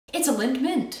It's a Lindt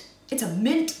mint. It's a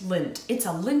mint Lindt. It's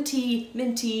a linty,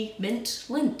 minty, mint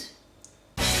Lindt.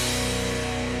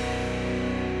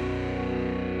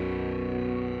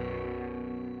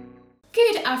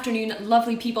 Good afternoon,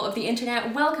 lovely people of the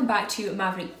internet. Welcome back to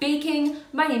Maverick Baking.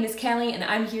 My name is Kelly and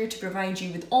I'm here to provide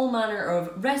you with all manner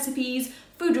of recipes,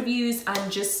 food reviews,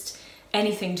 and just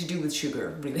anything to do with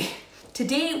sugar, really.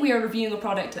 Today we are reviewing a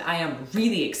product that I am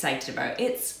really excited about.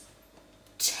 It's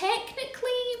technically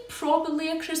probably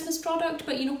a Christmas product,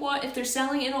 but you know what? If they're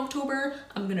selling it in October,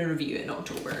 I'm gonna review it in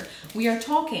October. We are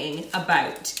talking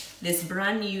about this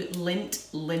brand new Lindt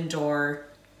Lindor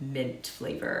mint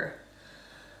flavor.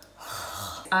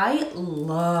 I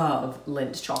love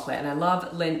Lindt chocolate and I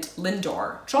love Lindt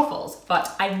Lindor truffles,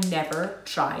 but I've never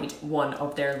tried one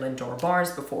of their Lindor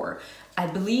bars before. I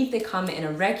believe they come in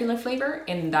a regular flavor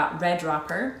in that red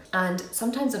wrapper and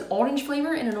sometimes an orange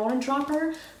flavor in an orange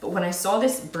wrapper. But when I saw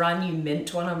this brand new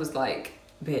mint one, I was like,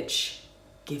 bitch,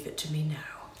 give it to me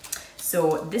now.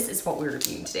 So this is what we're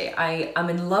reviewing today. I am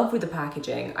in love with the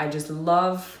packaging. I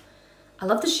love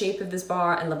the shape of this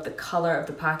bar. I love the color of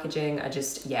the packaging.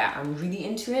 Yeah, I'm really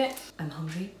into it. I'm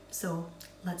hungry, so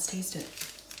let's taste it.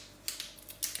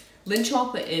 Lindt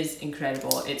chocolate is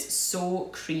incredible. It's so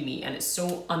creamy and it's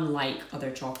so unlike other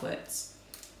chocolates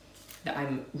that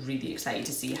I'm really excited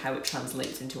to see how it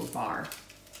translates into a bar.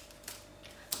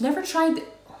 Never tried the,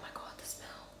 oh my god, the smell.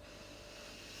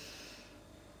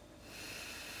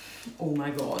 Oh my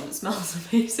god, it smells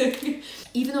amazing.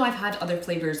 Even though I've had other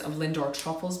flavors of Lindor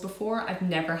truffles before, I've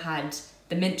never had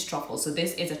the mint truffle. So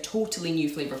this is a totally new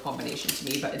flavor combination to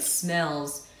me, but it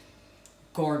smells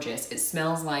gorgeous. It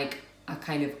smells like a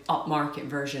kind of upmarket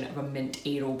version of a mint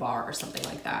Aero bar or something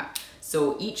like that.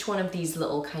 So each one of these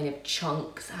little kind of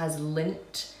chunks has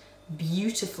Lindt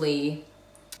beautifully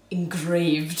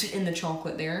engraved in the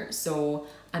chocolate there. So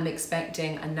I'm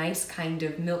expecting a nice kind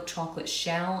of milk chocolate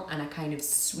shell and a kind of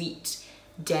sweet,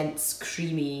 dense,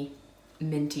 creamy,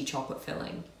 minty chocolate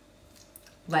filling.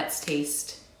 Let's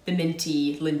taste the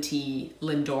minty, linty,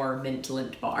 Lindor Mint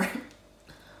Lindt bar.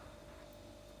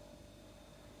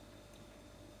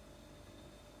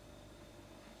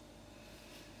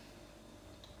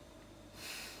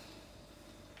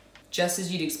 Just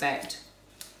as you'd expect,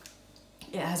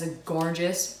 it has a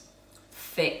gorgeous,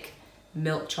 thick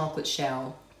milk chocolate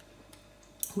shell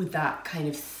with that kind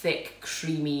of thick,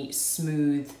 creamy,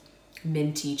 smooth,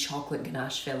 minty chocolate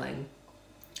ganache filling.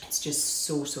 It's just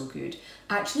so, so good.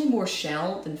 Actually more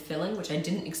shell than filling, which I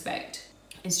didn't expect.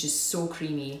 It's just so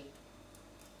creamy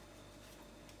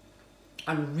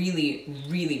and really,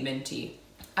 really minty.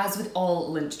 As with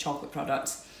all Lindt chocolate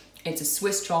products, it's a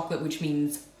Swiss chocolate, which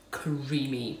means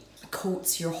creamy.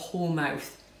 Coats your whole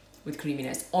mouth with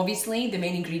creaminess. Obviously, the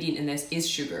main ingredient in this is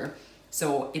sugar,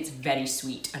 so it's very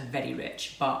sweet and very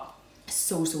rich, but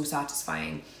so, so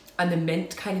satisfying. And the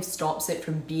mint kind of stops it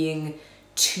from being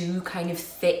too kind of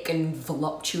thick and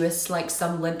voluptuous like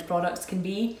some Lindt products can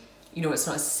be. You know, it's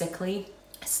not as sickly.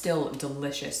 Still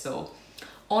delicious though.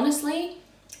 Honestly,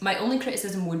 my only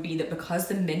criticism would be that because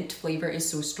the mint flavor is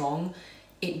so strong,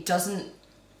 it doesn't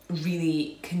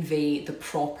really convey the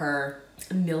proper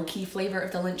milky flavor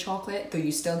of the Lindt chocolate, though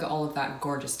you still get all of that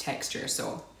gorgeous texture,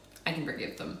 so I can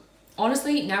forgive them.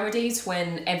 Honestly, nowadays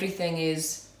when everything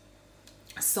is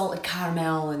salted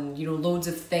caramel and, you know, loads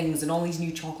of things and all these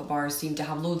new chocolate bars seem to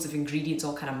have loads of ingredients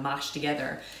all kind of mashed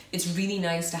together, it's really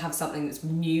nice to have something that's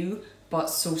new but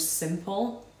so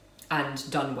simple and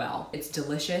done well. It's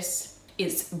delicious.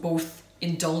 It's both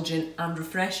indulgent and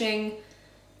refreshing.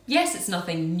 Yes, it's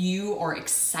nothing new or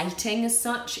exciting as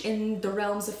such in the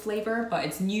realms of flavour, but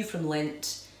it's new from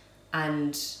Lindt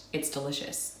and it's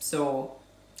delicious. So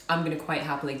I'm gonna quite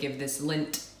happily give this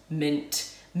Mint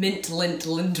Lindt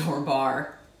Lindor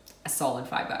Bar a solid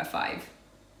 5 out of 5.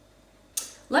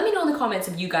 Let me know in the comments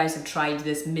if you guys have tried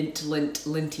this Mint Lindt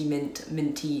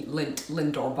Minty Lindt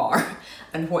Lindor Bar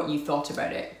and what you thought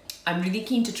about it. I'm really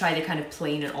keen to try the kind of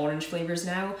plain and orange flavours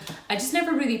now. I just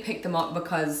never really picked them up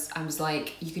because I was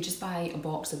like, you could just buy a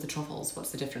box of the truffles,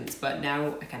 what's the difference? But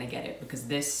now I kind of get it because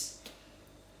this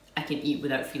I can eat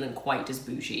without feeling quite as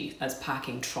bougie as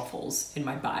packing truffles in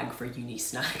my bag for uni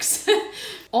snacks.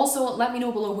 Also, let me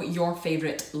know below what your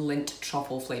favourite Lindt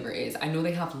truffle flavour is. I know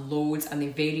they have loads and they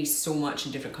vary so much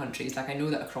in different countries. Like I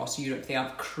know that across Europe they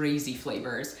have crazy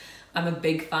flavours. I'm a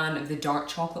big fan of the dark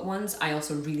chocolate ones. I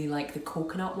also really like the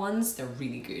coconut ones. They're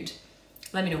really good.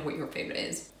 Let me know what your favourite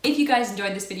is. If you guys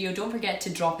enjoyed this video, don't forget to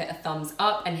drop it a thumbs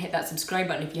up and hit that subscribe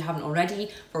button if you haven't already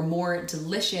for more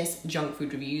delicious junk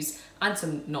food reviews and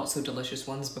some not so delicious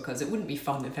ones, because it wouldn't be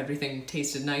fun if everything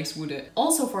tasted nice, would it?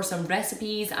 Also for some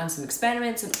recipes and some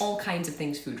experiments and all kinds of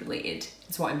things food related.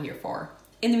 It's what I'm here for.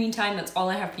 In the meantime, that's all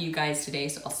I have for you guys today,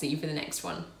 so I'll see you for the next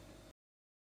one.